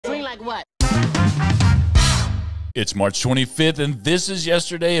Like what? It's March 25th, and this is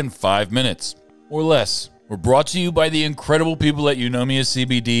Yesterday in 5 minutes, or less. We're brought to you by the incredible people at Eunomia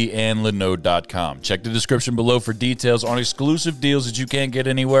CBD and Linode.com. Check the description below for details on exclusive deals that you can't get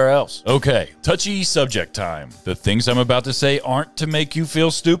anywhere else. Okay, touchy subject time. The things I'm about to say aren't to make you feel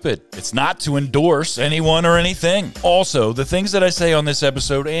stupid. It's not to endorse anyone or anything. Also, the things that I say on this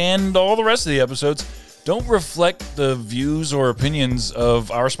episode and all the rest of the episodes don't reflect the views or opinions of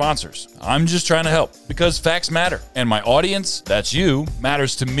our sponsors. I'm just trying to help because facts matter. And my audience, that's you,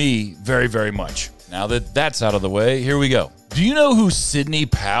 matters to me very, very much. Now that that's out of the way, here we go. Do you know who Sidney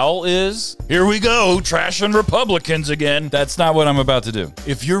Powell is? Here we go, trashing Republicans again. That's not what I'm about to do.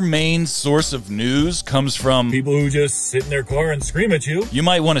 If your main source of news comes from people who just sit in their car and scream at you, you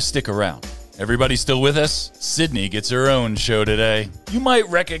might want to stick around. Everybody still with us? Sydney gets her own show today. You might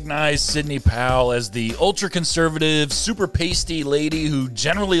recognize Sidney Powell as the ultra-conservative, super pasty lady who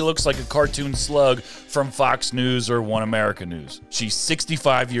generally looks like a cartoon slug from Fox News or One America News. She's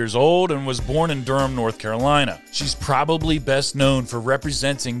 65 years old and was born in Durham, North Carolina. She's probably best known for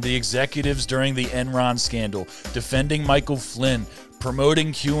representing the executives during the Enron scandal, defending Michael Flynn,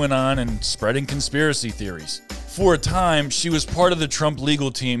 promoting QAnon, and spreading conspiracy theories. For a time, she was part of the Trump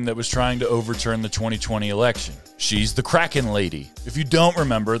legal team that was trying to overturn the 2020 election. She's the Kraken lady. If you don't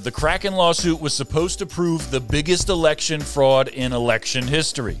remember, the Kraken lawsuit was supposed to prove the biggest election fraud in election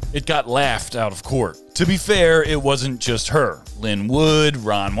history. It got laughed out of court. To be fair, it wasn't just her. Lynn Wood,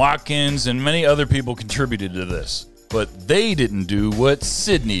 Ron Watkins, and many other people contributed to this. But they didn't do what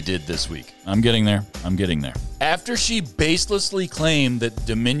Sydney did this week. I'm getting there. After she baselessly claimed that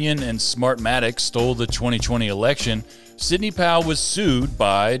Dominion and Smartmatic stole the 2020 election, Sidney Powell was sued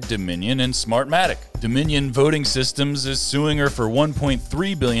by Dominion and Smartmatic. Dominion Voting Systems is suing her for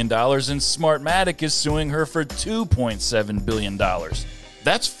 $1.3 billion, and Smartmatic is suing her for $2.7 billion.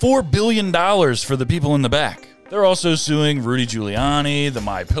 That's $4 billion for the people in the back. They're also suing Rudy Giuliani, the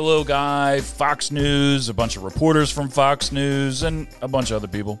MyPillow guy, Fox News, a bunch of reporters from Fox News, and a bunch of other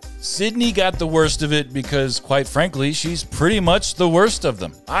people. Sydney got the worst of it because, quite frankly, she's pretty much the worst of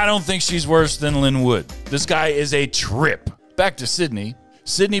them. I don't think she's worse than Lynn Wood. This guy is a trip. Back to Sydney.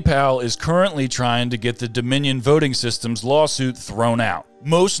 Sidney Powell is currently trying to get the Dominion Voting Systems lawsuit thrown out.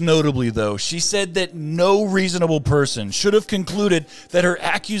 Most notably, though, she said that no reasonable person should have concluded that her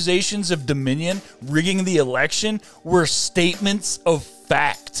accusations of Dominion rigging the election were statements of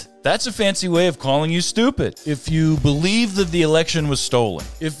fact. That's a fancy way of calling you stupid. If you believe that the election was stolen,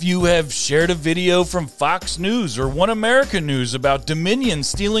 if you have shared a video from Fox News or One America News about Dominion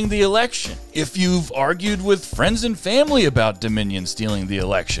stealing the election, if you've argued with friends and family about Dominion stealing the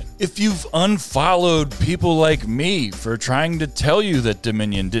election, if you've unfollowed people like me for trying to tell you that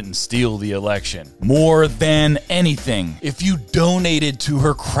Dominion didn't steal the election, more than anything, if you donated to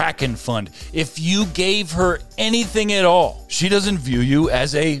her Kraken fund, if you gave her anything at all, she doesn't view you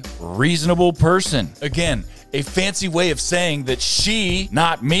as a reasonable person. Again, a fancy way of saying that she,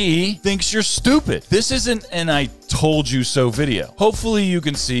 not me, thinks you're stupid. This isn't an I told you so video. Hopefully you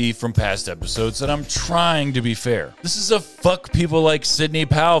can see from past episodes that I'm trying to be fair. This is a fuck people like Sidney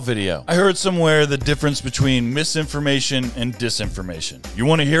Powell video. I heard somewhere the difference between misinformation and disinformation. You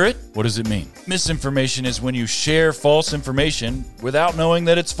want to hear it? What does it mean? Misinformation is when you share false information without knowing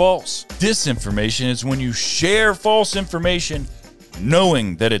that it's false. Disinformation is when you share false information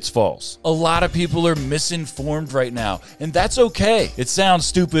knowing that it's false. A lot of people are misinformed right now, and that's okay. It sounds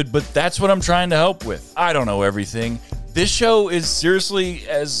stupid, but that's what I'm trying to help with. I don't know everything. This show is seriously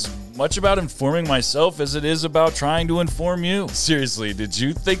as much about informing myself as it is about trying to inform you. Seriously, did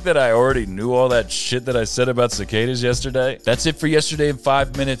you think that I already knew all that shit that I said about cicadas yesterday? That's it for Yesterday in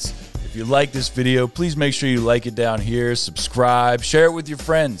 5 minutes. If you like this video, please make sure you like it down here, subscribe, share it with your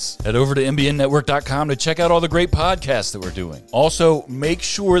friends. Head over to mbnnetwork.com to check out all the great podcasts that we're doing. Also, make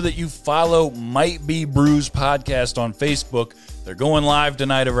sure that you follow Might Be Brews podcast on Facebook. They're going live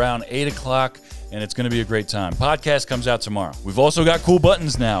tonight around 8 o'clock, and it's going to be a great time. Podcast comes out tomorrow. We've also got cool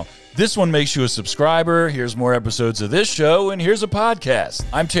buttons now. This one makes you a subscriber. Here's more episodes of this show, and here's a podcast.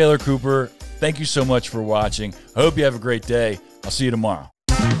 I'm Taylor Cooper. Thank you so much for watching. I hope you have a great day. I'll see you tomorrow.